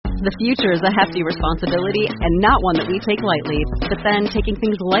The future is a hefty responsibility and not one that we take lightly. But then taking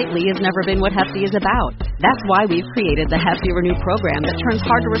things lightly has never been what Hefty is about. That's why we've created the Hefty Renew program that turns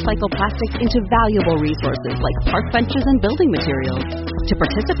hard-to-recycle plastics into valuable resources like park benches and building materials. To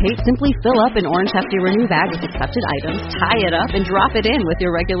participate, simply fill up an orange Hefty Renew bag with accepted items, tie it up, and drop it in with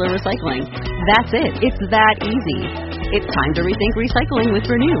your regular recycling. That's it. It's that easy. It's time to rethink recycling with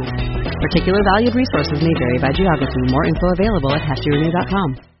Renew. Particular valued resources may vary by geography. More info available at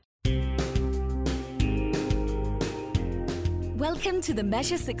heftyrenew.com. Welcome to the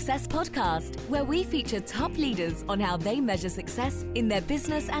Measure Success podcast, where we feature top leaders on how they measure success in their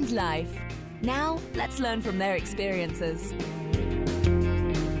business and life. Now, let's learn from their experiences.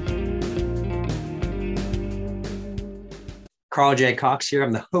 Carl J. Cox here.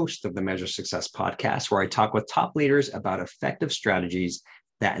 I'm the host of the Measure Success podcast, where I talk with top leaders about effective strategies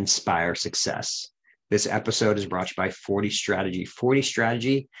that inspire success. This episode is brought to you by 40 Strategy. 40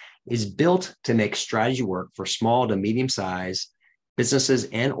 Strategy is built to make strategy work for small to medium-sized businesses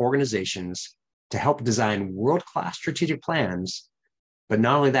and organizations to help design world-class strategic plans, but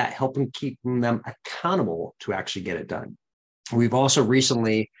not only that, helping keep them accountable to actually get it done. We've also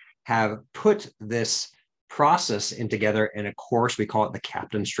recently have put this process in together in a course. We call it the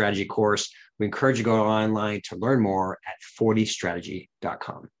Captain Strategy course. We encourage you to go online to learn more at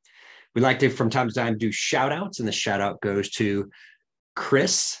 40strategy.com. We like to, from time to time, do shout outs, and the shout out goes to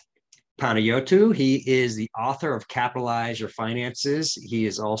Chris Panayotou. He is the author of Capitalize Your Finances. He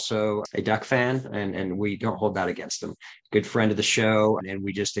is also a Duck fan, and we don't hold that against him. Good friend of the show, and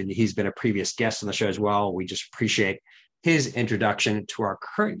he's been a previous guest on the show as well. We just appreciate his introduction to our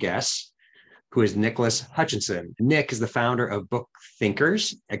current guest, who is Nicholas Hutchison. Nick is the founder of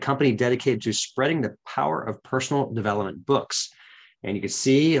BookThinkers, a company dedicated to spreading the power of personal development books. And you can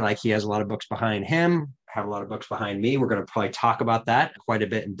see, like, he has a lot of books behind him, have a lot of books behind me. We're going to probably talk about that quite a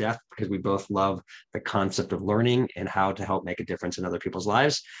bit in depth because we both love the concept of learning and how to help make a difference in other people's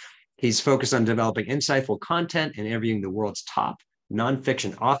lives. He's focused on developing insightful content and interviewing the world's top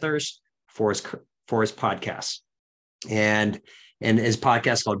nonfiction authors for his podcast. And his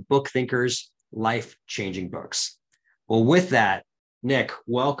podcast is called BookThinkers Life-Changing Books. Well, with that, Nick,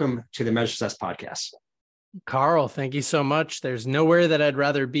 welcome to the Measure Success podcast. Carl, thank you so much. There's nowhere that I'd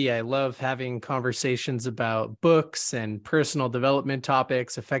rather be. I love having conversations about books and personal development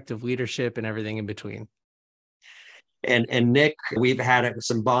topics, effective leadership, and everything in between. And Nick, we've had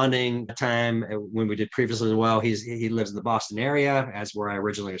some bonding time when we did previously as well. He lives in the Boston area, as where I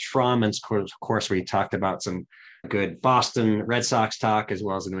originally was from. And of course, we talked about some good Boston Red Sox talk, as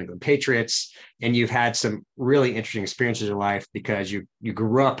well as the New England Patriots. And you've had some really interesting experiences in your life because you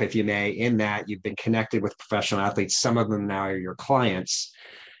grew up, if you may, in that you've been connected with professional athletes. Some of them now are your clients.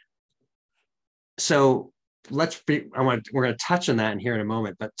 So we're going to touch on that in here in a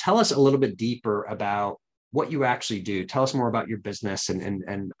moment, but tell us a little bit deeper about what you actually do. Tell us more about your business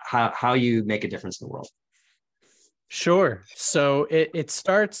and how you make a difference in the world. Sure. So it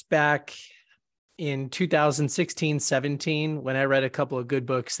starts back in 2016-17 when I read a couple of good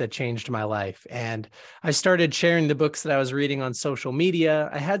books that changed my life. And I started sharing the books that I was reading on social media.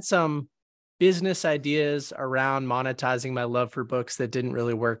 I had some business ideas around monetizing my love for books that didn't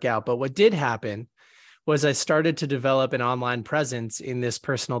really work out. But what did happen was I started to develop an online presence in this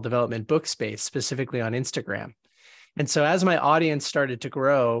personal development book space, specifically on Instagram. And so as my audience started to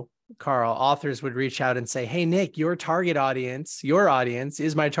grow, Carl, authors would reach out and say, "Hey, Nick, your audience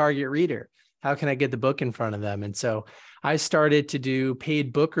is my target reader. How can I get the book in front of them?" And so I started to do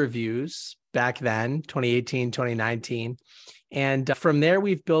paid book reviews back then, 2018, 2019. And from there,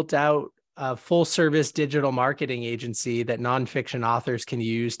 we've built out a full service digital marketing agency that nonfiction authors can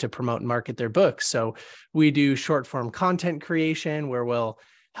use to promote and market their books. So we do short form content creation where we'll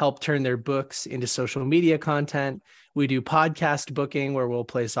help turn their books into social media content. We do podcast booking where we'll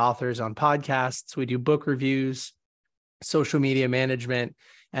place authors on podcasts. We do book reviews, social media management,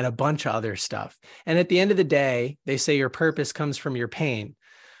 and a bunch of other stuff. And at the end of the day, they say your purpose comes from your pain.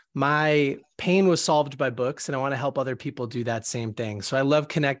 My pain was solved by books, and I want to help other people do that same thing. So I love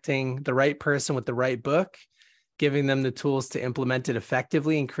connecting the right person with the right book, giving them the tools to implement it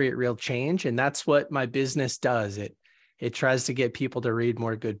effectively and create real change. And that's what my business does. It tries to get people to read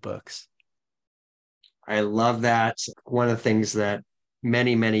more good books. I love that. One of the things that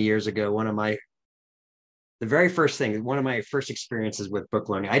many, many years ago, one of my first experiences with book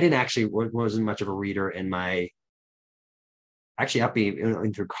learning, wasn't much of a reader up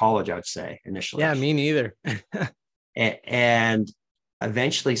through college, I would say, initially. Yeah, me neither. And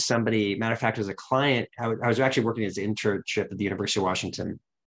eventually matter of fact, as a client, I was actually working as an internship at the University of Washington,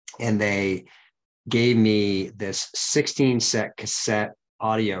 and they gave me this 16 set cassette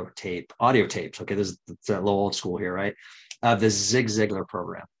audio tapes. Okay, it's a little old school here, right? Of the Zig Ziglar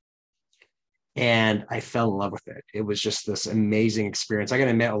program. And I fell in love with it. It was just this amazing experience. I got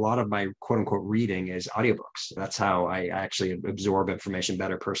to admit, a lot of my quote unquote reading is audiobooks. That's how I actually absorb information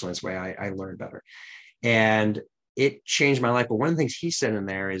better personally. This way I learn better. And it changed my life. But one of the things he said in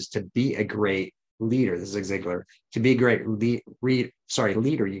there is to be a great leader, this is Zig Ziglar, to be a great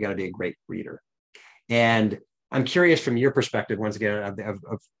leader, you got to be a great reader. And I'm curious from your perspective, once again,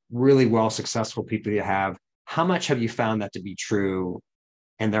 of really well successful people you have, how much have you found that to be true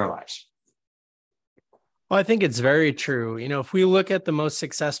in their lives? Well, I think it's very true. If we look at the most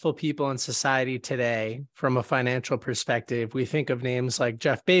successful people in society today from a financial perspective, we think of names like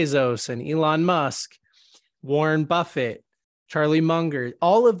Jeff Bezos and Elon Musk, Warren Buffett, Charlie Munger.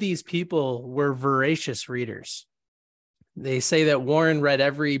 All of these people were voracious readers. They say that Warren read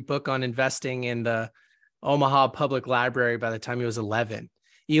every book on investing in the Omaha Public Library by the time he was 11.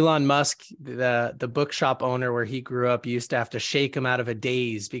 Elon Musk, the bookshop owner where he grew up, used to have to shake him out of a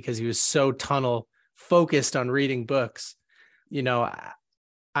daze because he was so tunnel focused on reading books.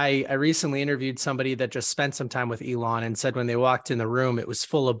 I recently interviewed somebody that just spent some time with Elon and said when they walked in the room, it was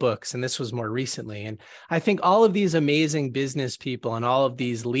full of books. And this was more recently. And I think all of these amazing business people and all of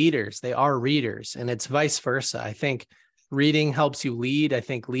these leaders, they are readers, and it's vice versa. I think reading helps you lead. I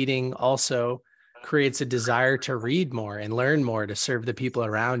think leading also creates a desire to read more and learn more to serve the people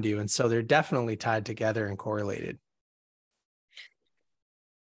around you. And so they're definitely tied together and correlated.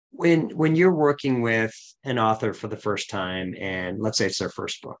 When you're working with an author for the first time, and let's say it's their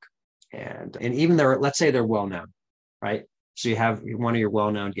first book, and even let's say they're well-known, right? So you have one of your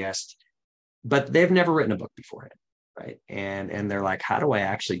well-known guests, but they've never written a book beforehand, right? And they're like, how do I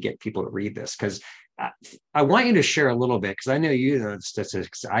actually get people to read this? Because I want you to share a little bit, because I know you know the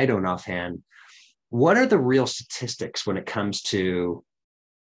statistics, I don't offhand. What are the real statistics when it comes to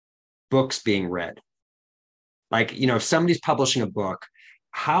books being read? Like, if somebody's publishing a book,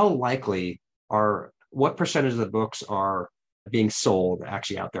 how likely what percentage of the books are being sold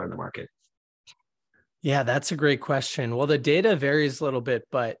actually out there in the market? Yeah, that's a great question. Well, the data varies a little bit,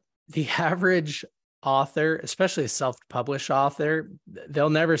 but the average author, especially a self-published author, they'll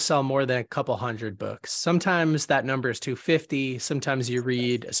never sell more than a couple hundred books. Sometimes that number is 250. Sometimes you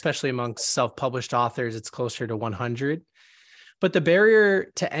read, especially amongst self-published authors, it's closer to 100. But the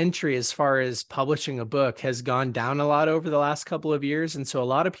barrier to entry as far as publishing a book has gone down a lot over the last couple of years. And so a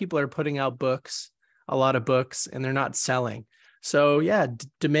lot of people are putting out a lot of books, and they're not selling. So yeah,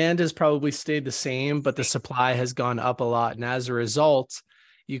 demand has probably stayed the same, but the supply has gone up a lot. And as a result,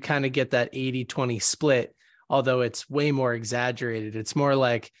 you kind of get that 80-20 split, although it's way more exaggerated. It's more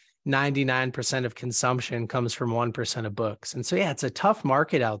like 99% of consumption comes from 1% of books. And so yeah, it's a tough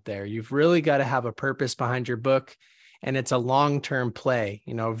market out there. You've really got to have a purpose behind your book. And it's a long-term play.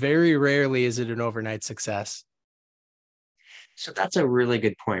 Very rarely is it an overnight success. So that's a really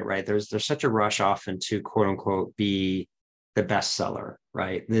good point, right? There's such a rush often to quote unquote be the bestseller,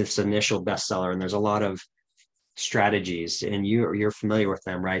 right? This initial bestseller, and there's a lot of strategies, and you're familiar with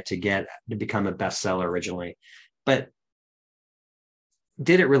them, right? To become a bestseller originally, but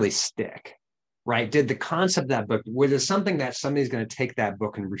did it really stick, right? Did the concept of that book, was it something that somebody's going to take that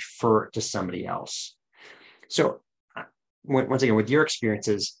book and refer it to somebody else? So once again, with your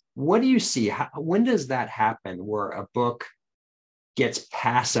experiences, what do you see? When does that happen where a book gets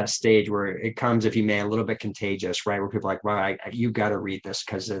past that stage where it comes, if you may, a little bit contagious, right? Where people are like, well, you got to read this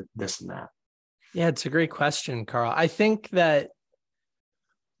because of this and that. Yeah, it's a great question, Carl. I think that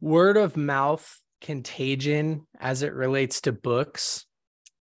word of mouth contagion as it relates to books,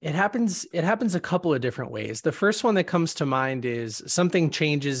 it happens a couple of different ways. The first one that comes to mind is something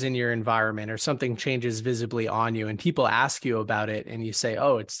changes in your environment or something changes visibly on you, and people ask you about it and you say,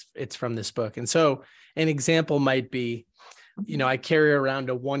 oh, it's from this book. And so an example might be, I carry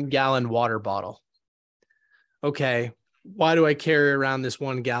around a 1-gallon water bottle. Okay, why do I carry around this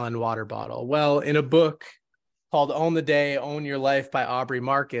 1-gallon water bottle? Well, in a book called Own the Day, Own Your Life by Aubrey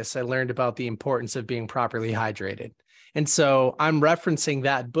Marcus, I learned about the importance of being properly hydrated. And so I'm referencing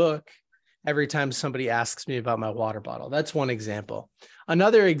that book every time somebody asks me about my water bottle. That's one example.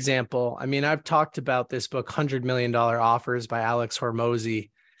 Another example, I've talked about this book, $100 Million Offers by Alex Hormozy,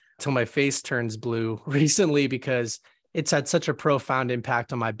 till my face turns blue recently, because it's had such a profound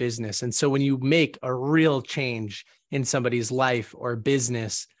impact on my business. And so when you make a real change in somebody's life or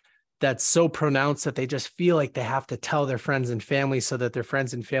business that's so pronounced that they just feel like they have to tell their friends and family so that their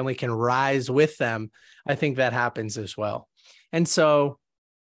friends and family can rise with them, I think that happens as well. And so,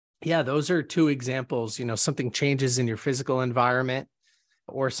 yeah, those are two examples. Something changes in your physical environment,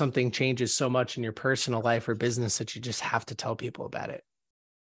 or something changes so much in your personal life or business that you just have to tell people about it.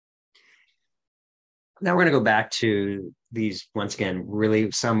 Now we're going to go back to these, once again, really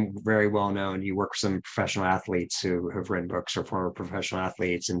some very well-known. You work with some professional athletes who have written books or former professional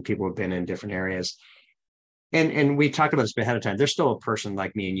athletes and people who've been in different areas. And we talked about this ahead of time. They're still a person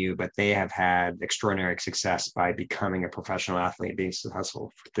like me and you, but they have had extraordinary success by becoming a professional athlete, being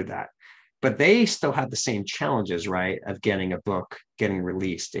successful through that. But they still have the same challenges, right, of getting a book, getting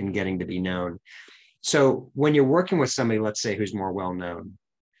released, and getting to be known. So when you're working with somebody, let's say, who's more well-known,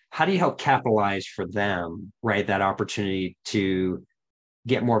 how do you help capitalize for them, right, that opportunity to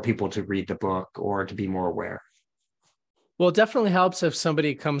get more people to read the book or to be more aware? Well, it definitely helps if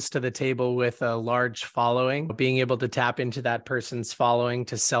somebody comes to the table with a large following. Being able to tap into that person's following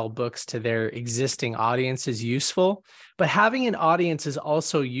to sell books to their existing audience is useful, but having an audience is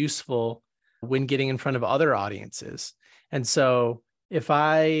also useful when getting in front of other audiences. And so if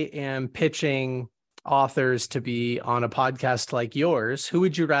I am pitching authors to be on a podcast like yours, who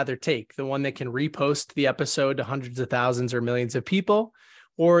would you rather take? The one that can repost the episode to hundreds of thousands or millions of people,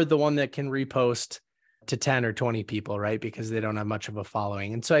 or the one that can repost to 10 or 20 people, right? Because they don't have much of a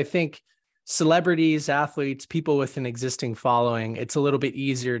following. And so I think celebrities, athletes, people with an existing following, it's a little bit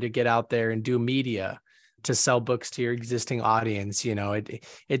easier to get out there and do media to sell books to your existing audience.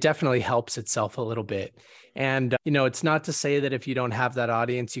 It definitely helps itself a little bit. And, it's not to say that if you don't have that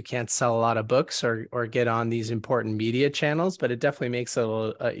audience, you can't sell a lot of books or get on these important media channels, but it definitely makes it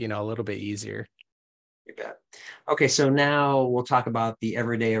a little bit easier. You bet. Okay, so now we'll talk about the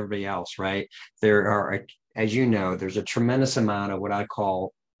everyday everybody else, right? There are, as you know, there's a tremendous amount of what I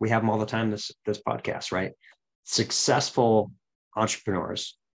call, we have them all the time, this podcast, right? Successful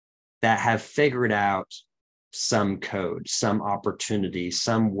entrepreneurs that have figured out some code, some opportunity,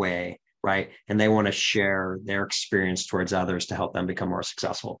 some way, right? And they want to share their experience towards others to help them become more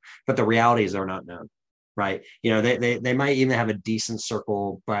successful. But the reality is they're not known, right? They might even have a decent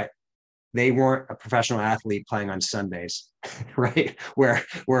circle, but they weren't a professional athlete playing on Sundays, right?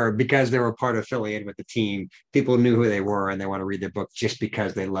 Where because they were part affiliated with the team, people knew who they were and they want to read their book just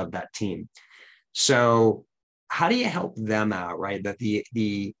because they love that team. So how do you help them out, right? That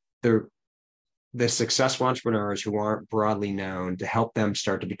the successful entrepreneurs who aren't broadly known, to help them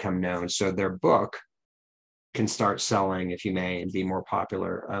start to become known so their book can start selling, if you may, and be more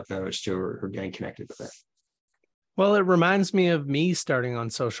popular of those who are getting connected with it. Well, it reminds me of me starting on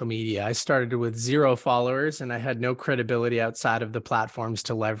social media. I started with 0 followers and I had no credibility outside of the platforms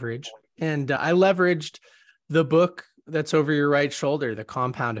to leverage. And I leveraged the book that's over your right shoulder, The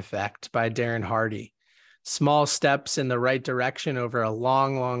Compound Effect by Darren Hardy. Small steps in the right direction over a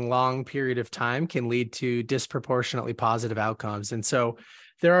long period of time can lead to disproportionately positive outcomes. And so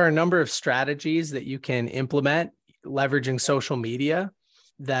there are a number of strategies that you can implement leveraging social media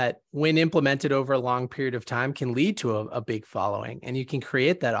that, when implemented over a long period of time, can lead to a big following, and you can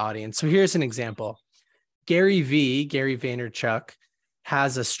create that audience. So here's an example. Gary Vaynerchuk,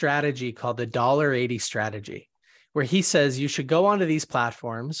 has a strategy called the $1.80 strategy, where he says you should go onto these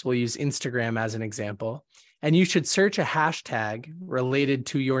platforms. We'll use Instagram as an example, and you should search a hashtag related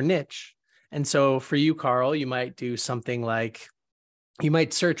to your niche. And so for you, Carl, you might do something like, you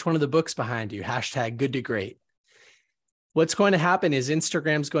might search one of the books behind you, hashtag good to great. What's going to happen is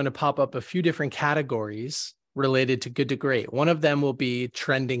Instagram's going to pop up a few different categories related to good to great. One of them will be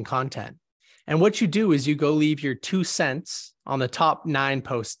trending content. And what you do is you go leave your 2 cents on the top 9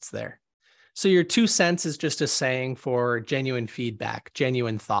 posts there. So your 2 cents is just a saying for genuine feedback,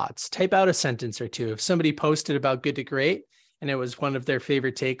 genuine thoughts. Type out a sentence or two. If somebody posted about good to great and it was one of their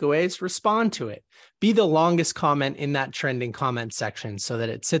favorite takeaways, respond to it. Be the longest comment in that trending comment section so that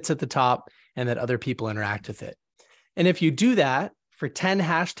it sits at the top and that other people interact with it. And if you do that for 10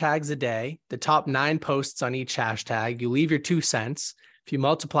 hashtags a day, the top 9 posts on each hashtag, you leave your 2 cents. If you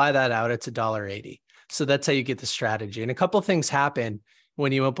multiply that out, it's $1.80. So that's how you get the strategy. And a couple of things happen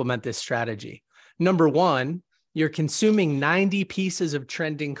when you implement this strategy. Number one, you're consuming 90 pieces of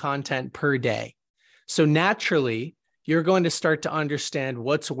trending content per day. So naturally, you're going to start to understand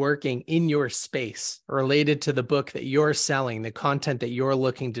what's working in your space related to the book that you're selling, the content that you're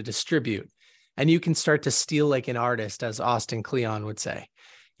looking to distribute. And you can start to steal like an artist, as Austin Kleon would say.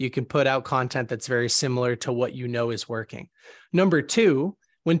 You can put out content that's very similar to what you know is working. Number two,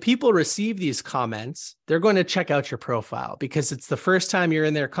 when people receive these comments, they're going to check out your profile because it's the first time you're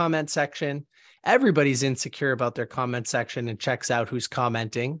in their comment section. Everybody's insecure about their comment section and checks out who's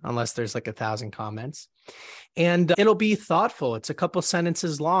commenting, unless there's like 1,000 comments. And it'll be thoughtful. It's a couple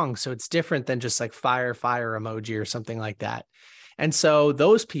sentences long, so it's different than just like fire emoji or something like that. And so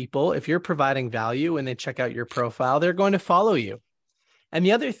those people, if you're providing value and they check out your profile, they're going to follow you. And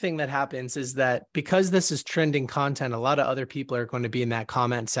the other thing that happens is that because this is trending content, a lot of other people are going to be in that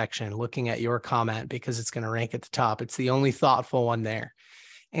comment section looking at your comment because it's going to rank at the top. It's the only thoughtful one there.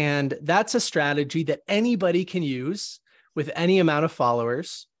 And that's a strategy that anybody can use with any amount of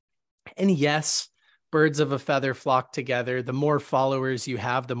followers. And yes, birds of a feather flock together. The more followers you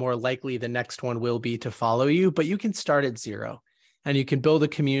have, the more likely the next one will be to follow you. But you can start at zero and you can build a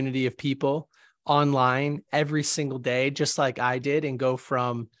community of people online every single day, just like I did, and go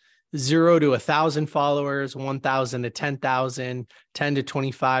from 0 to 1,000 followers, 1,000 to 10,000, 10 to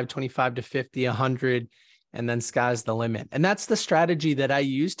 25, 25 to 50, 100, and then sky's the limit. And that's the strategy that I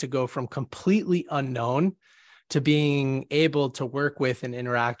use to go from completely unknown to being able to work with and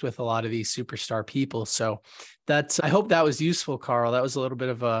interact with a lot of these superstar people. So I hope that was useful, Carl. That was a little bit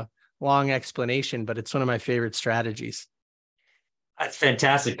of a long explanation, but it's one of my favorite strategies. That's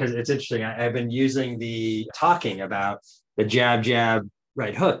fantastic because it's interesting. I've been using talking about the jab, jab,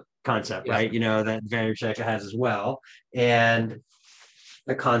 right hook concept, right? That Vaynerchuk has as well. And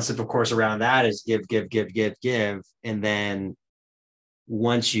the concept, of course, around that is give, give, give, give, give. And then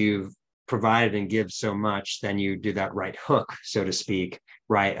once you've provided and give so much, then you do that right hook, so to speak,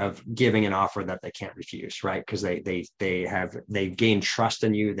 right, of giving an offer that they can't refuse, right? Because they've gained trust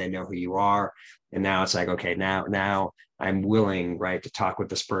in you, they know who you are. And now it's like, okay, now I'm willing, right, to talk with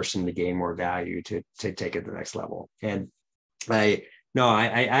this person to gain more value, to take it to the next level. And I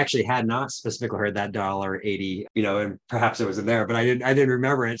actually had not specifically heard that $1.80, and perhaps it was in there, but I didn't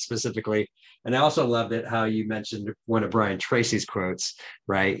remember it specifically. And I also loved it how you mentioned one of Brian Tracy's quotes,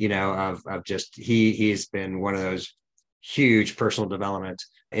 right? Of just he's been one of those huge personal development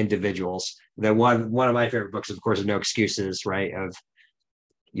individuals. That one of my favorite books, of course, is No Excuses, right? Of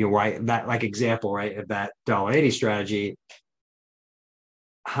right, that like example, right, of that $1.80 strategy.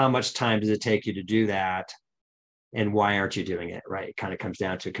 How much time does it take you to do that? And why aren't you doing it? Right. It kind of comes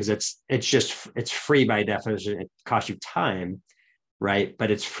down to, because it's free by definition. It costs you time, right?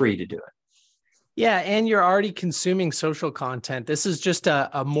 But it's free to do it. Yeah. And you're already consuming social content. This is just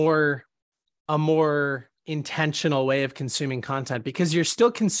a more intentional way of consuming content, because you're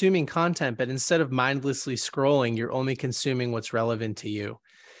still consuming content, but instead of mindlessly scrolling, you're only consuming what's relevant to you.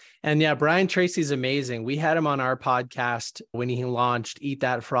 And yeah, Brian Tracy's amazing. We had him on our podcast when he launched Eat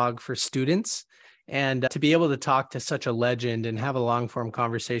That Frog for Students. And to be able to talk to such a legend and have a long form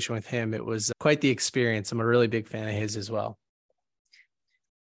conversation with him, it was quite the experience. I'm a really big fan of his as well.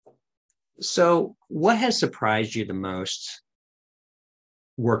 So what has surprised you the most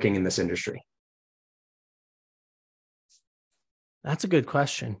working in this industry? That's a good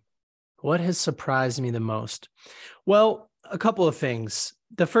question. What has surprised me the most? Well, a couple of things.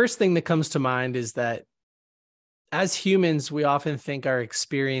 The first thing that comes to mind is that as humans, we often think our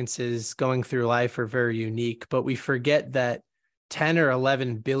experiences going through life are very unique, but we forget that 10 or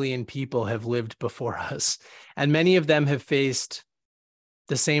 11 billion people have lived before us, and many of them have faced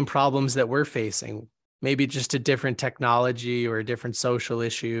the same problems that we're facing, maybe just a different technology or a different social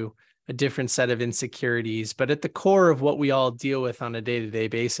issue, a different set of insecurities. But at the core of what we all deal with on a day-to-day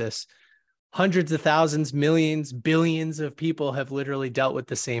basis, hundreds of thousands, millions, billions of people have literally dealt with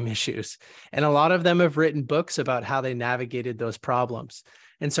the same issues. And a lot of them have written books about how they navigated those problems.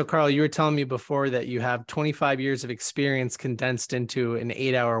 And so, Carl, you were telling me before that you have 25 years of experience condensed into an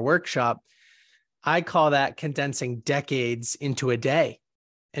 8-hour workshop. I call that condensing decades into a day.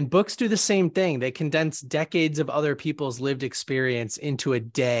 And books do the same thing. They condense decades of other people's lived experience into a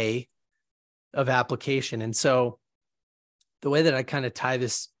day of application. And so the way that I kind of tie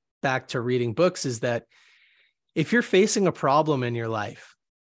this back to reading books is that if you're facing a problem in your life,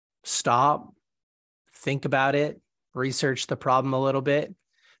 stop, think about it, research the problem a little bit.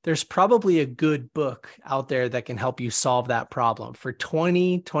 There's probably a good book out there that can help you solve that problem for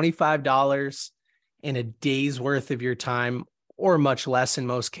 $20, $25 in a day's worth of your time, or much less in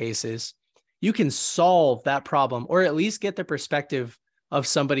most cases. You can solve that problem, or at least get the perspective of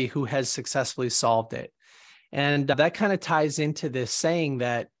somebody who has successfully solved it. And that kind of ties into this saying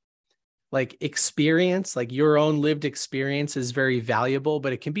that like experience, like your own lived experience is very valuable,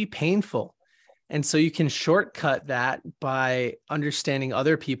 but it can be painful. And so you can shortcut that by understanding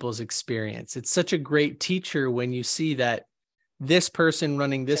other people's experience. It's such a great teacher when you see that this person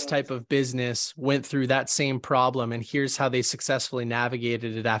running this type of business went through that same problem, and here's how they successfully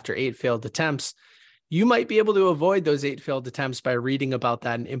navigated it after 8 failed attempts. You might be able to avoid those 8 failed attempts by reading about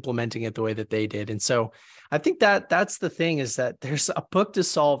that and implementing it the way that they did. And so I think that that's the thing, is that there's a book to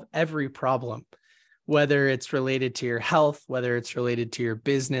solve every problem, whether it's related to your health, whether it's related to your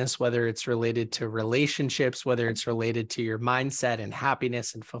business, whether it's related to relationships, whether it's related to your mindset and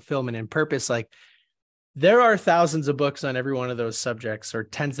happiness and fulfillment and purpose. Like, there are thousands of books on every one of those subjects, or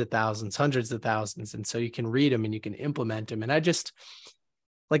tens of thousands, hundreds of thousands. And so you can read them and you can implement them. And I just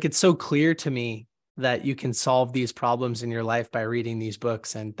like, it's so clear to me that you can solve these problems in your life by reading these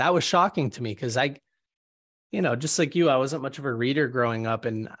books. And that was shocking to me because just like you, I wasn't much of a reader growing up,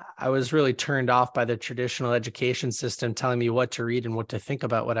 and I was really turned off by the traditional education system telling me what to read and what to think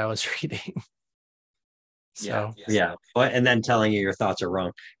about what I was reading. Yeah. Well, and then telling you your thoughts are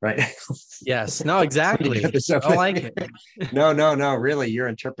wrong, right? Yes. No, exactly. I don't like it. No, really, your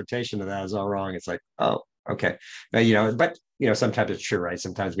interpretation of that is all wrong. It's like, oh, okay. But sometimes it's true, right?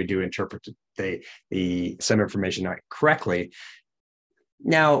 Sometimes we do interpret some information not correctly.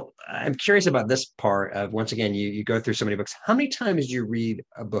 Now, I'm curious about this part of, once again, you go through so many books. How many times do you read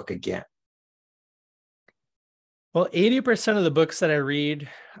a book again? Well, 80% of the books that I read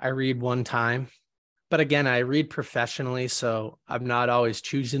one time. But again, I read professionally, so I'm not always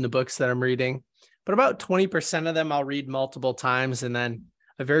choosing the books that I'm reading. But about 20% of them I'll read multiple times. And then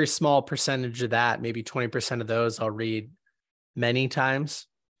a very small percentage of that, maybe 20% of those, I'll read many times.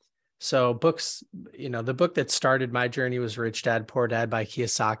 So books, the book that started my journey was Rich Dad, Poor Dad by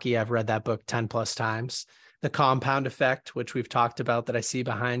Kiyosaki. I've read that book 10 plus times. The Compound Effect, which we've talked about, that I see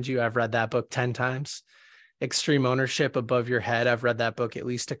behind you, I've read that book 10 times. Extreme Ownership, Above Your Head, I've read that book at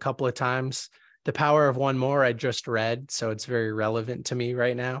least a couple of times. The Power of One More, I just read, so it's very relevant to me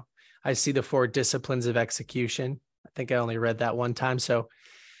right now. I See the Four Disciplines of Execution. I think I only read that one time.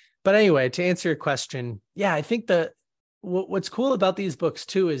 But anyway, to answer your question, yeah, I think what's cool about these books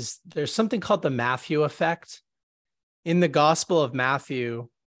too is there's something called the Matthew effect. In the Gospel of Matthew,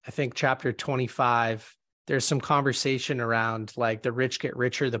 I think chapter 25, there's some conversation around like the rich get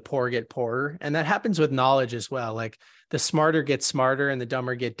richer, the poor get poorer. And that happens with knowledge as well. Like the smarter get smarter and the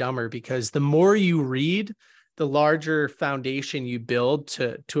dumber get dumber, because the more you read, the larger foundation you build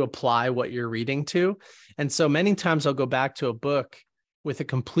to apply what you're reading to. And so many times I'll go back to a book with a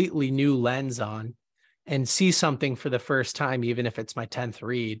completely new lens on and see something for the first time, even if it's my 10th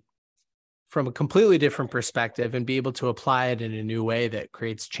read, from a completely different perspective, and be able to apply it in a new way that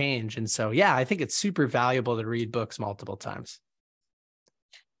creates change. And so, yeah, I think it's super valuable to read books multiple times.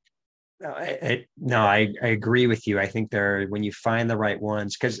 No, I agree with you. I think when you find the right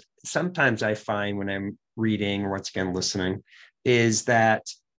ones, because sometimes I find when I'm reading, or once again, listening, is that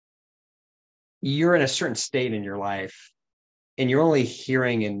you're in a certain state in your life and you're only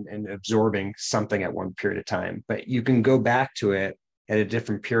hearing and absorbing something at one period of time, but you can go back to it at a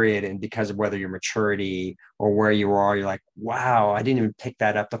different period. And because of whether your maturity or where you are, you're like, wow, I didn't even pick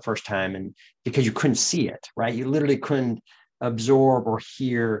that up the first time. And because you couldn't see it, right? You literally couldn't absorb or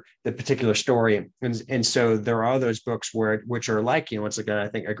hear the particular story. And so there are those books which are like, once again, I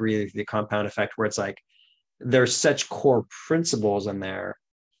think I agree with the Compound Effect, where it's like, there's such core principles in there.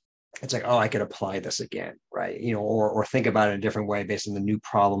 It's like, oh, I could apply this again, right? Or think about it in a different way based on the new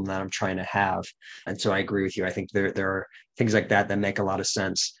problem that I'm trying to have. And so I agree with you. I think there are things like that make a lot of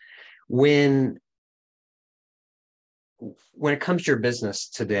sense. When it comes to your business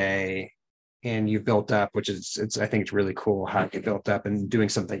today, and you've built up, I think it's really cool how you built up and doing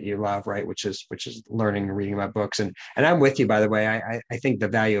something you love, right? Which is learning and reading about books. And I'm with you, by the way. I think the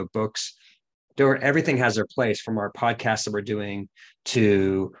value of books, everything has their place, from our podcasts that we're doing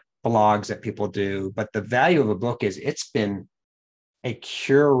to blogs that people do. But the value of a book is it's been a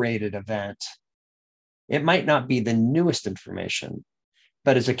curated event. It might not be the newest information,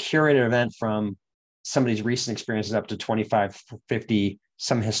 but it's a curated event from somebody's recent experiences up to 25, 50,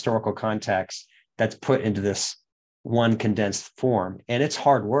 some historical context that's put into this one condensed form. And it's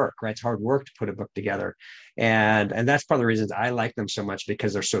hard work, right? It's hard work to put a book together. And that's part of the reasons I like them so much,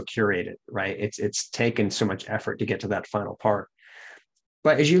 because they're so curated, right? It's taken so much effort to get to that final part.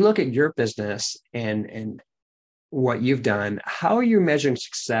 But as you look at your business and what you've done, how are you measuring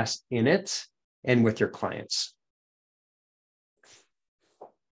success in it and with your clients?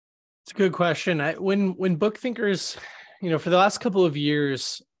 It's a good question. When BookThinkers, for the last couple of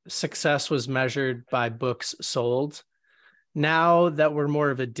years, success was measured by books sold. Now that we're more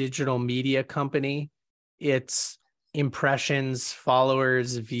of a digital media company, it's impressions,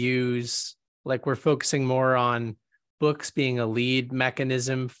 followers, views. Like, we're focusing more on books being a lead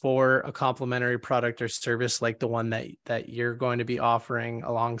mechanism for a complementary product or service like the one that you're going to be offering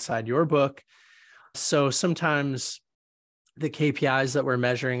alongside your book. So sometimes the KPIs that we're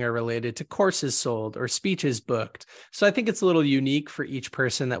measuring are related to courses sold or speeches booked. So I think it's a little unique for each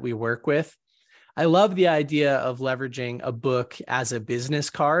person that we work with. I love the idea of leveraging a book as a business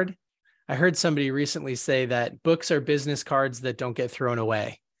card. I heard somebody recently say that books are business cards that don't get thrown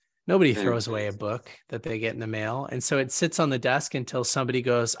away. Nobody throws away a book that they get in the mail. And so it sits on the desk until somebody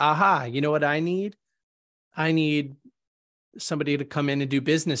goes, aha, you know what I need? I need somebody to come in and do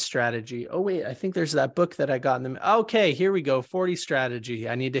business strategy. Oh, wait, I think there's that book that I got in them. Okay, here we go. 40 strategy.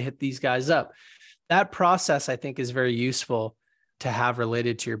 I need to hit these guys up. That process, I think, is very useful to have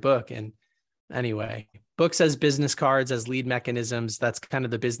related to your book. And anyway, books as business cards, as lead mechanisms, that's kind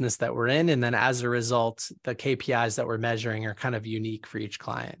of the business that we're in. And then as a result, the KPIs that we're measuring are kind of unique for each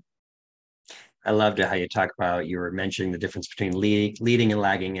client. I loved it how you talk about, you were mentioning the difference between leading and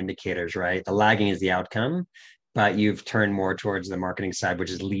lagging indicators, right? The lagging is the outcome, but you've turned more towards the marketing side, which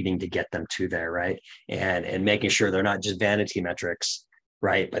is leading to get them to there, right? And making sure they're not just vanity metrics,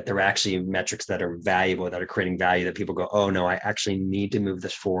 right? But they're actually metrics that are valuable, that are creating value, that people go, oh no, I actually need to move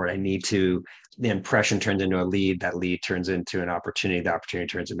this forward. The impression turns into a lead, that lead turns into an opportunity, the opportunity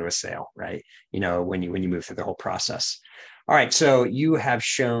turns into a sale, right? When you move through the whole process. All right, so you have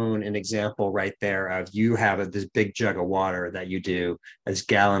shown an example right there of you have this big jug of water that you do, this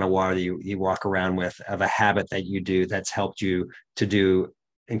gallon of water that you walk around with, of a habit that you do that's helped you to do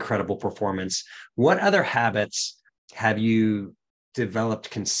incredible performance. What other habits have you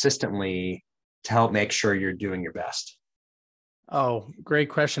developed consistently to help make sure you're doing your best? Oh, great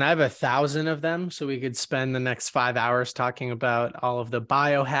question. I have 1,000 of them. So we could spend the next 5 hours talking about all of the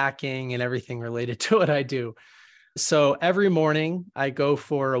biohacking and everything related to what I do. So every morning I go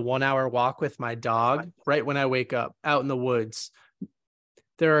for a 1-hour walk with my dog right when I wake up out in the woods.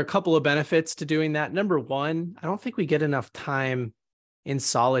 There are a couple of benefits to doing that. Number one, I don't think we get enough time in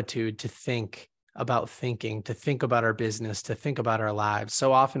solitude to think about thinking, to think about our business, to think about our lives.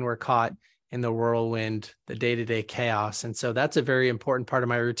 So often we're caught in the whirlwind, the day-to-day chaos. And so that's a very important part of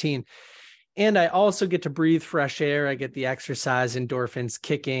my routine. And I also get to breathe fresh air. I get the exercise, endorphins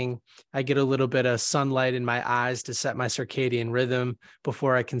kicking. I get a little bit of sunlight in my eyes to set my circadian rhythm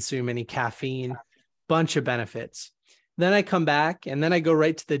before I consume any caffeine. Bunch of benefits. Then I come back and then I go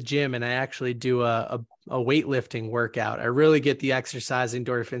right to the gym and I actually do a weightlifting workout. I really get the exercise,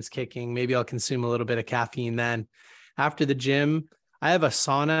 endorphins kicking. Maybe I'll consume a little bit of caffeine then. After the gym, I have a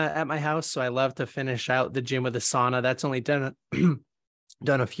sauna at my house, so I love to finish out the gym with a sauna. That's only done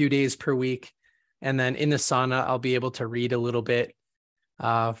a few days per week. And then in the sauna, I'll be able to read a little bit.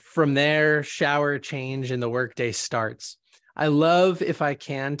 From there, shower, change, and the workday starts. I love, if I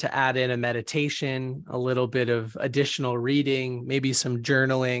can, to add in a meditation, a little bit of additional reading, maybe some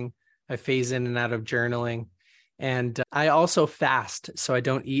journaling. I phase in and out of journaling. And I also fast, so I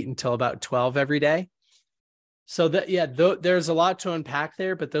don't eat until about 12 every day. So there's a lot to unpack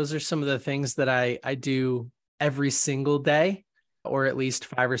there, but those are some of the things that I do every single day, or at least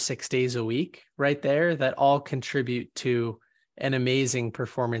 5 or 6 days a week right there, that all contribute to an amazing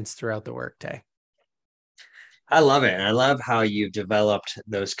performance throughout the workday. I love it. And I love how you've developed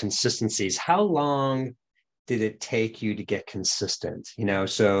those consistencies. How long did it take you to get consistent?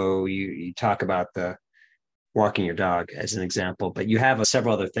 So you talk about the walking your dog as an example, but you have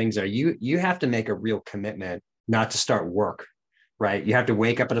several other things there. You have to make a real commitment not to start work, right? You have to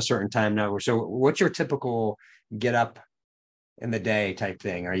wake up at a certain time now. So what's your typical get up in the day type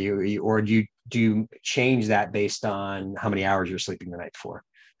thing? Do you change that based on how many hours you're sleeping the night before?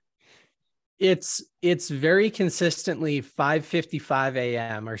 It's very consistently 5:55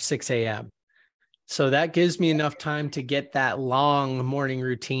 a.m. or 6 a.m. So that gives me enough time to get that long morning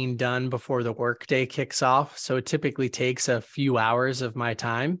routine done before the workday kicks off. So it typically takes a few hours of my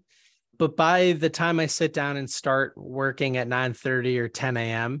time. But by the time I sit down and start working at 9:30 or 10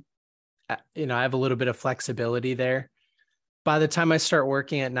 a.m., I have a little bit of flexibility there. By the time I start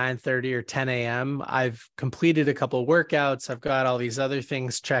working at 9:30 or 10 a.m., I've completed a couple of workouts. I've got all these other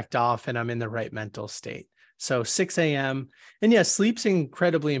things checked off and I'm in the right mental state. So 6 a.m. And yeah, sleep's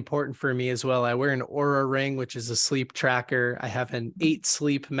incredibly important for me as well. I wear an Oura Ring, which is a sleep tracker. I have an 8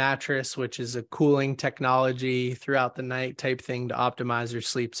 sleep mattress, which is a cooling technology throughout the night type thing to optimize your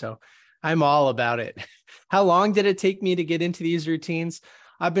sleep. So I'm all about it. How long did it take me to get into these routines?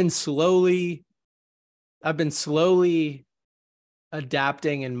 I've been slowly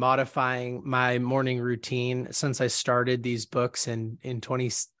adapting and modifying my morning routine since I started these books in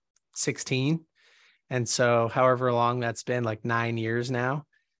 2016. And so however long that's been, like 9 years now,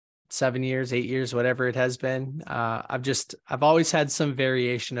 7 years, 8 years, whatever it has been. I've always had some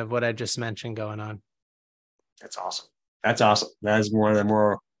variation of what I just mentioned going on. That's awesome. That is one of the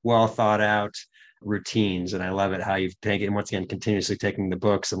more well thought out routines. And I love it how you've taken, once again, continuously taking the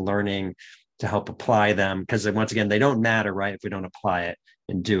books and learning to help apply them. Because once again, they don't matter, right, if we don't apply it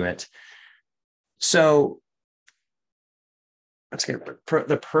and do it. So let's get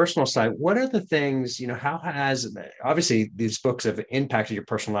the personal side. What are the things, how has, obviously these books have impacted your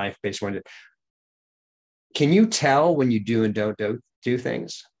personal life based on it. Can you tell when you do and don't do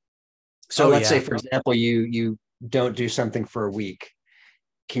things? So Oh let's say, yeah. for example, you don't do something for a week.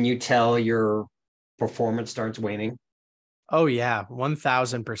 Can you tell your performance starts waning? Oh yeah,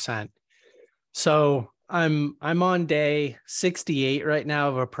 1000%. So I'm on day 68 right now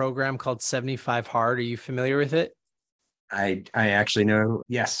of a program called 75 Hard. Are you familiar with it? I actually know,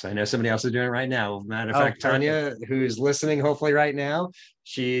 yes, I know somebody else is doing it right now. Matter of Oh, fact, perfect. Tanya, who's listening, hopefully right now,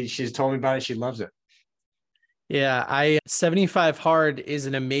 she's told me about it. She loves it. Yeah, I 75 Hard is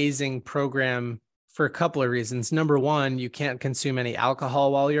an amazing program for a couple of reasons. Number one, you can't consume any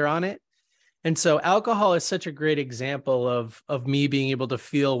alcohol while you're on it. And so alcohol is such a great example of me being able to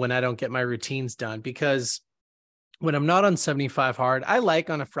feel when I don't get my routines done, because when I'm not on 75 Hard, I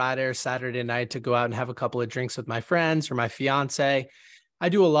like on a Friday or Saturday night to go out and have a couple of drinks with my friends or my fiance. I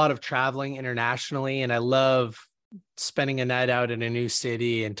do a lot of traveling internationally, and I love spending a night out in a new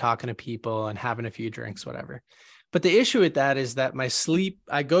city and talking to people and having a few drinks, whatever. But the issue with that is that my sleep,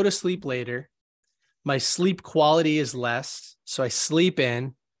 I go to sleep later. My sleep quality is less. So I sleep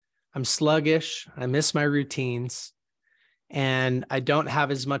in, I'm sluggish, I miss my routines, and I don't have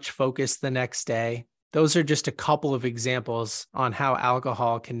as much focus the next day. Those are just a couple of examples on how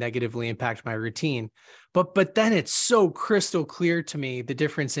alcohol can negatively impact my routine. But then it's so crystal clear to me the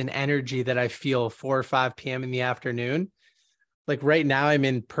difference in energy that I feel 4 or 5 p.m. in the afternoon. Like right now, I'm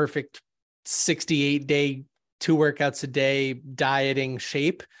in perfect 68-day, 2 workouts a day dieting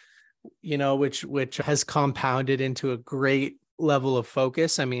shape, which has compounded into a great level of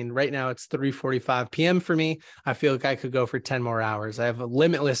focus. I mean, right now it's 3:45 p.m. for me. I feel like I could go for 10 more hours. I have a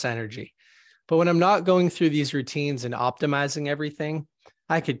limitless energy. But when I'm not going through these routines and optimizing everything,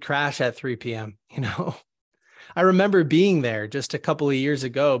 I could crash at 3 p.m. I remember being there just a couple of years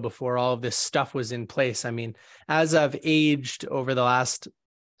ago before all of this stuff was in place. I mean, as I've aged over the last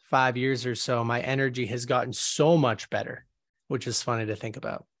 5 years or so, my energy has gotten so much better, which is funny to think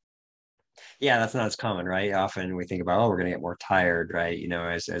about. Yeah, that's not as common, right? Often we think about, oh, we're going to get more tired, right?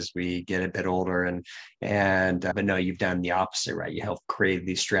 As we get a bit older, but no, you've done the opposite, right? You help create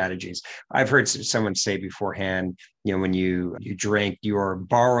these strategies. I've heard someone say beforehand, when you drink, you are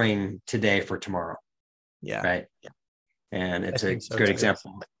borrowing today for tomorrow, Yeah. right? And I it's a think so good too.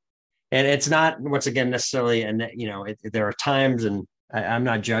 example. And it's not, once again, necessarily, and there are times, and I'm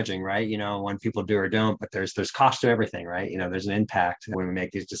not judging, right? When people do or don't, but there's cost to everything, right? There's an impact when we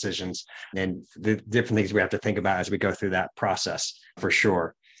make these decisions, and the different things we have to think about as we go through that process, for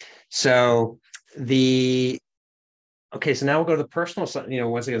sure. So so now we'll go to the personal side.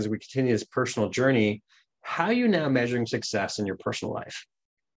 Once again, as we continue this personal journey, how are you now measuring success in your personal life?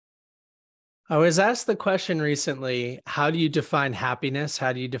 I was asked the question recently, how do you define happiness?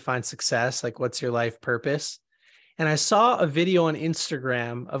 How do you define success? Like, what's your life purpose? And I saw a video on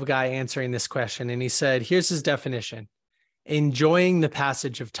Instagram of a guy answering this question. And he said, here's his definition: enjoying the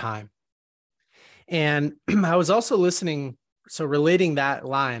passage of time. And I was also listening, so relating that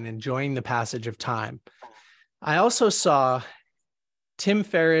line, enjoying the passage of time, I also saw Tim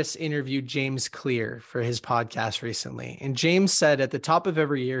Ferriss interviewed James Clear for his podcast recently. And James said at the top of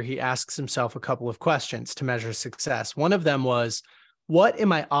every year, he asks himself a couple of questions to measure success. One of them was, what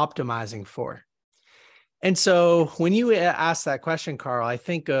am I optimizing for? And so when you ask that question, Carl, I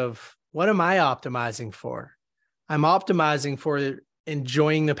think of, what am I optimizing for? I'm optimizing for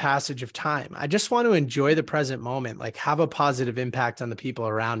enjoying the passage of time. I just want to enjoy the present moment, like have a positive impact on the people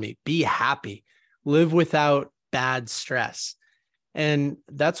around me, be happy, live without bad stress. And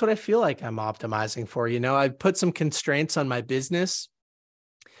that's what I feel like I'm optimizing for. I put some constraints on my business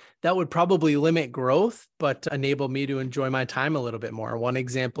that would probably limit growth, but enable me to enjoy my time a little bit more. One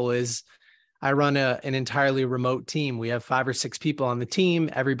example is I run an entirely remote team. We have 5 or 6 people on the team.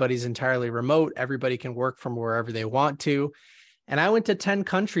 Everybody's entirely remote. Everybody can work from wherever they want to. And I went to 10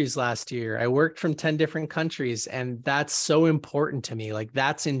 countries last year. I worked from 10 different countries. And that's so important to me. Like,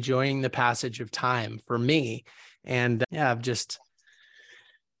 that's enjoying the passage of time for me. And yeah,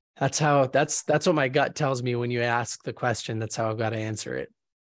 that's what my gut tells me when you ask the question. That's how I've got to answer it.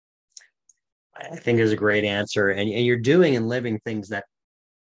 I think is a great answer. And you're doing and living things that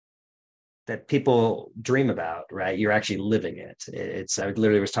people dream about, right? You're actually living it. I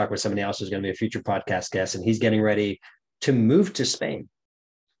literally was talking with somebody else who's going to be a future podcast guest, and he's getting ready to move to Spain.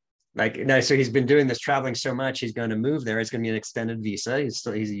 So he's been doing this traveling so much, he's going to move there. It's going to be an extended visa. He's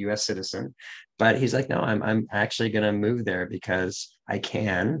a US citizen, but he's like, no, I'm actually going to move there because I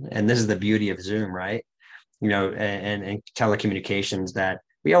can. And this is the beauty of Zoom, right? And telecommunications that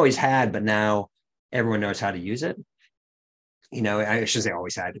we always had, but now everyone knows how to use it. I should say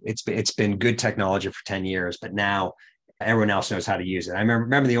always had. It's been good technology for 10 years, but now everyone else knows how to use it. I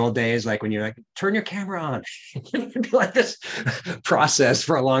remember the old days, like when you're like, turn your camera on. Like this process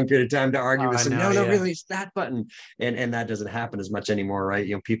for a long period of time to argue with some, no, really, it's that button. And that doesn't happen as much anymore,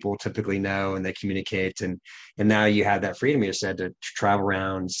 right? People typically know and they communicate. And now you have that freedom, you said, to travel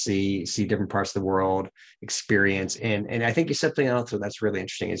around, see different parts of the world, experience. And I think you said something else that's really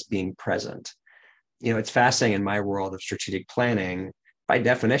interesting, is being present. It's fascinating in my world of strategic planning. By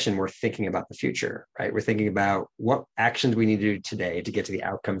definition, we're thinking about the future, right? We're thinking about what actions we need to do today to get to the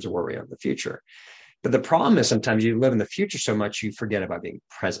outcomes of where we are in the future. But the problem is sometimes you live in the future so much, you forget about being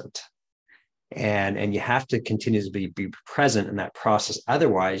present. And you have to continue to be present in that process.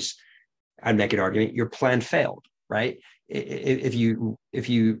 Otherwise, I'd make an argument, your plan failed, right? If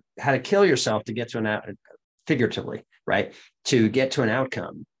you had to kill yourself to get to figuratively, right? To get to an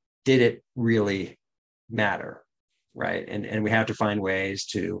outcome, did it really matter? Right. And we have to find ways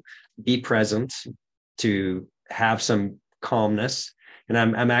to be present, to have some calmness. And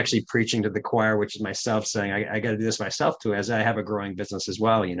I'm actually preaching to the choir, which is myself, saying I got to do this myself too, as I have a growing business as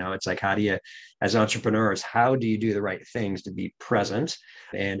well. It's like, how do you, as entrepreneurs, how do you do the right things to be present?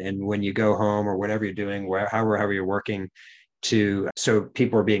 And when you go home or whatever you're doing, however you're working, so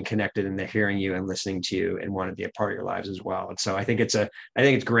people are being connected and they're hearing you and listening to you and want to be a part of your lives as well. And so I think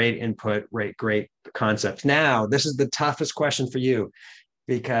it's great input, great concepts. Now, this is the toughest question for you,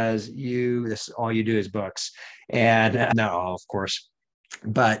 because all you do is books, and not all, of course,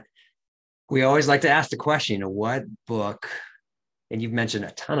 but we always like to ask the question, what book, and you've mentioned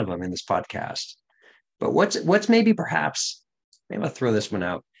a ton of them in this podcast, but what's maybe I'll throw this one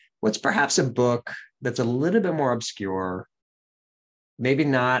out. What's perhaps a book that's a little bit more obscure, maybe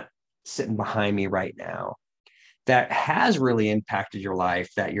not sitting behind me right now, that has really impacted your life,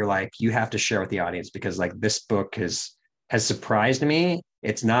 that you're like, you have to share with the audience, because like this book has surprised me.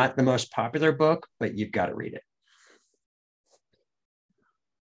 It's not the most popular book, but you've got to read it.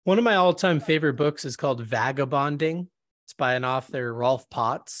 One of my all-time favorite books is called Vagabonding. It's by an author, Rolf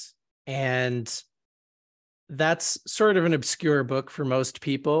Potts. And that's sort of an obscure book for most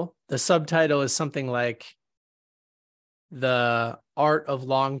people. The subtitle is something like The Art of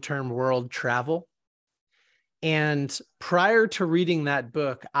Long-Term World Travel. And prior to reading that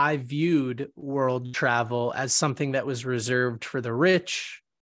book, I viewed world travel as something that was reserved for the rich,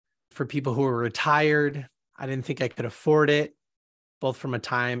 for people who were retired. I didn't think I could afford it, both from a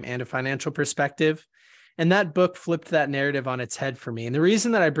time and a financial perspective. And that book flipped that narrative on its head for me. And the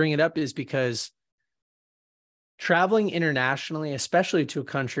reason that I bring it up is because traveling internationally, especially to a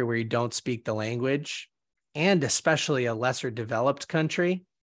country where you don't speak the language, and especially a lesser developed country,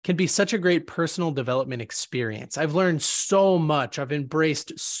 can be such a great personal development experience. I've learned so much. I've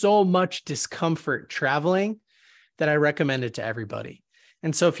embraced so much discomfort traveling that I recommend it to everybody.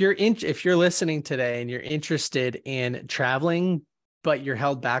 And so if you're listening today and you're interested in traveling, but you're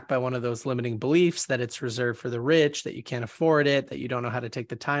held back by one of those limiting beliefs that it's reserved for the rich, that you can't afford it, that you don't know how to take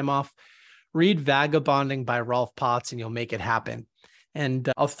the time off, read Vagabonding by Rolf Potts and you'll make it happen. And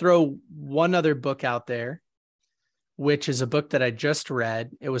I'll throw one other book out there, which is a book that I just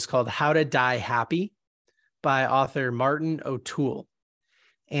read. It was called How to Die Happy by author Martin O'Toole.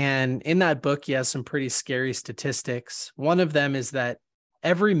 And in that book, he has some pretty scary statistics. One of them is that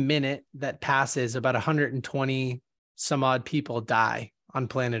every minute that passes, about 120 some odd people die on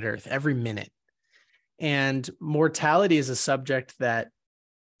planet Earth every minute. And mortality is a subject that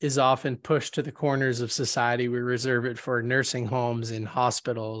is often pushed to the corners of society. We reserve it for nursing homes and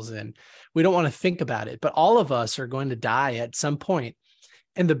hospitals, and we don't want to think about it. But all of us are going to die at some point.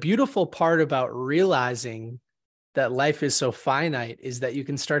 And the beautiful part about realizing that life is so finite is that you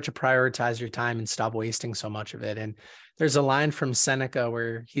can start to prioritize your time and stop wasting so much of it. And there's a line from Seneca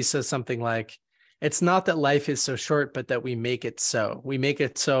where he says something like, it's not that life is so short, but that we make it so. We make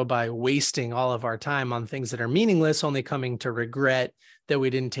it so by wasting all of our time on things that are meaningless, only coming to regret that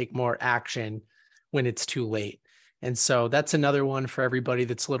we didn't take more action when it's too late. And so that's another one for everybody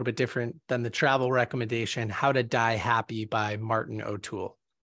that's a little bit different than the travel recommendation, How to Die Happy by Martin O'Toole.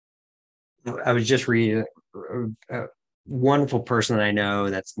 I was just reading a wonderful person that I know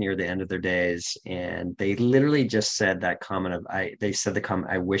that's near the end of their days, and they literally just said that comment of, I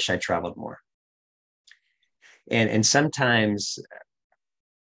wish I traveled more. And sometimes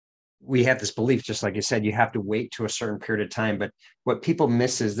we have this belief, just like you said, you have to wait to a certain period of time. But what people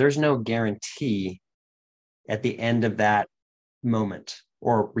miss is there's no guarantee at the end of that moment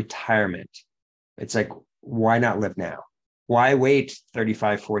or retirement. It's like, why not live now? Why wait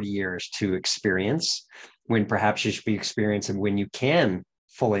 35, 40 years to experience when perhaps you should be experiencing when you can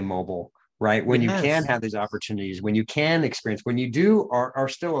fully mobile right? When you Yes. can have these opportunities, when you can experience, when you are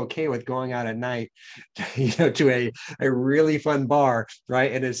still okay with going out at night, to a really fun bar,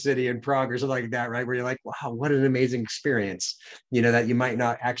 right, in a city in Prague or something like that, right, where you're like, wow, what an amazing experience, that you might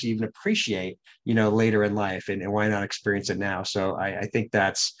not actually even appreciate, later in life, and why not experience it now? So I think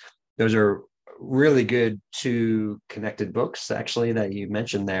those are really good two connected books actually that you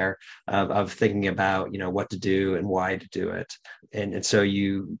mentioned there, of thinking about what to do and why to do it, and so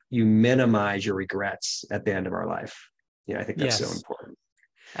you minimize your regrets at the end of our life. I think that's so important.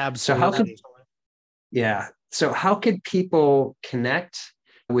 Absolutely. So how could people connect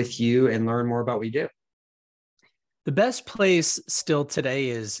with you and learn more about what you do? The best place still today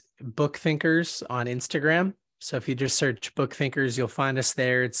is BookThinkers on Instagram. So if you just search BookThinkers, you'll find us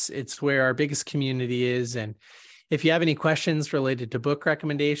there. It's where our biggest community is. And if you have any questions related to book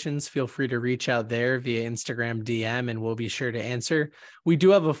recommendations, feel free to reach out there via Instagram DM, and we'll be sure to answer. We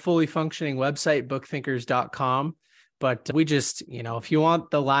do have a fully functioning website, bookthinkers.com. But we just, if you want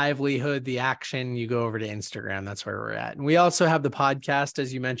the livelihood, the action, you go over to Instagram. That's where we're at. And we also have the podcast,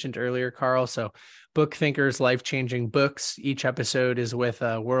 as you mentioned earlier, Carl. So Book Thinkers, Life-Changing Books. Each episode is with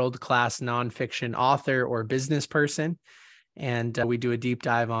a world-class nonfiction author or business person. And we do a deep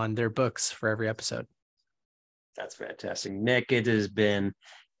dive on their books for every episode. That's fantastic. Nick, it has been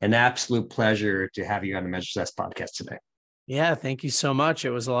an absolute pleasure to have you on the Measure Success podcast today. Yeah, thank you so much.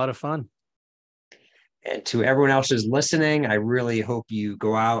 It was a lot of fun. And to everyone else who's listening, I really hope you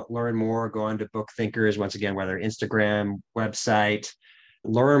go out, learn more, go on to Book Thinkers, once again, whether Instagram, website,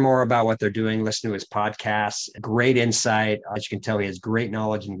 learn more about what they're doing, listen to his podcasts. Great insight. As you can tell, he has great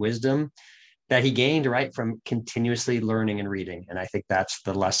knowledge and wisdom that he gained, right, from continuously learning and reading. And I think that's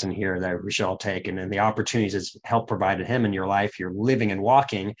the lesson here that we should all take. And then the opportunities has helped provided him in your life, you're living and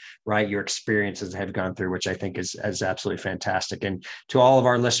walking, right, your experiences have gone through, which I think is absolutely fantastic. And to all of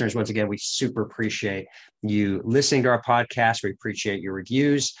our listeners, once again, we super appreciate you listening to our podcast. We appreciate your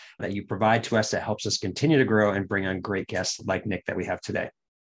reviews that you provide to us that helps us continue to grow and bring on great guests like Nick that we have today.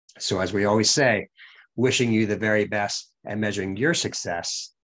 So as we always say, wishing you the very best and measuring your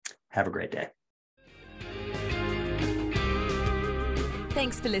success. Have a great day.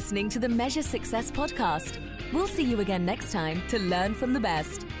 Thanks for listening to the Measure Success podcast. We'll see you again next time to learn from the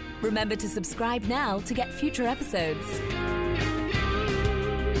best. Remember to subscribe now to get future episodes.